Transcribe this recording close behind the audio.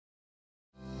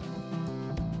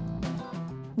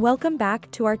Welcome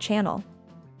back to our channel.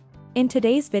 In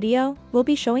today's video, we'll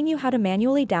be showing you how to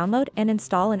manually download and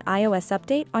install an iOS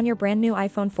update on your brand new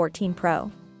iPhone 14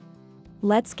 Pro.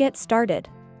 Let's get started.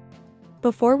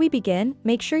 Before we begin,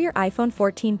 make sure your iPhone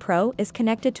 14 Pro is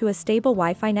connected to a stable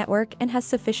Wi-Fi network and has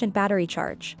sufficient battery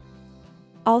charge.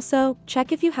 Also,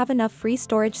 check if you have enough free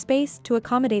storage space to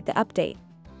accommodate the update.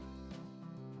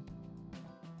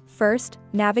 First,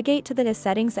 navigate to the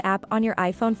Settings app on your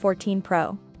iPhone 14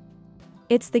 Pro.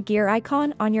 It's the gear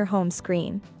icon on your home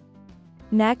screen.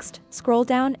 Next, scroll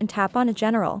down and tap on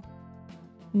General.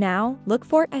 Now, look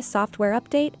for a software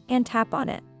update and tap on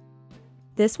it.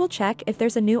 This will check if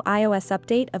there's a new iOS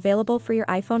update available for your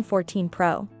iPhone 14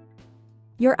 Pro.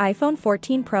 Your iPhone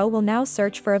 14 Pro will now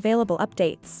search for available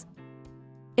updates.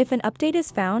 If an update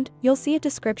is found, you'll see a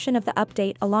description of the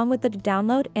update along with the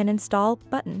Download and Install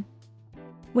button.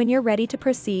 When you're ready to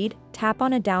proceed, tap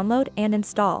on a Download and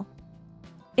Install.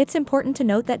 It's important to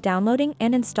note that downloading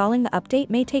and installing the update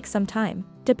may take some time,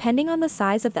 depending on the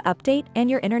size of the update and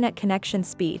your internet connection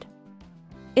speed.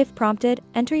 If prompted,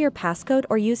 enter your passcode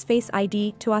or use Face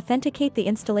ID to authenticate the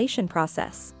installation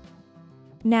process.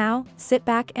 Now, sit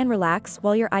back and relax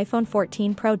while your iPhone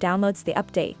 14 Pro downloads the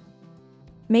update.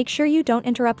 Make sure you don't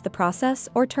interrupt the process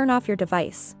or turn off your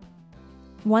device.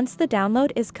 Once the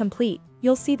download is complete,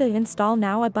 you'll see the Install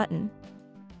Now button.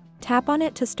 Tap on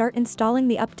it to start installing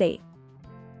the update.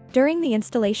 During the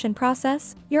installation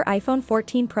process, your iPhone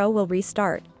 14 Pro will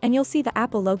restart, and you'll see the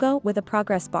Apple logo with a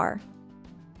progress bar.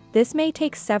 This may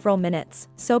take several minutes,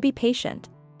 so be patient.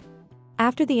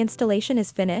 After the installation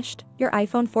is finished, your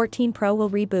iPhone 14 Pro will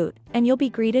reboot, and you'll be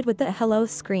greeted with the Hello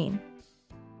screen.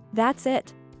 That's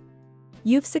it.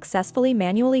 You've successfully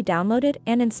manually downloaded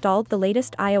and installed the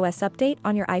latest iOS update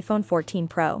on your iPhone 14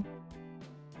 Pro.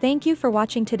 Thank you for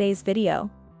watching today's video.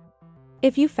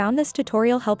 If you found this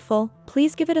tutorial helpful,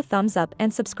 please give it a thumbs up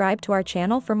and subscribe to our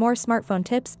channel for more smartphone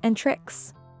tips and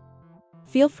tricks.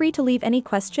 Feel free to leave any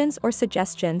questions or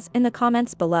suggestions in the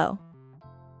comments below.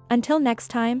 Until next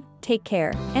time, take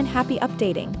care, and happy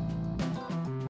updating!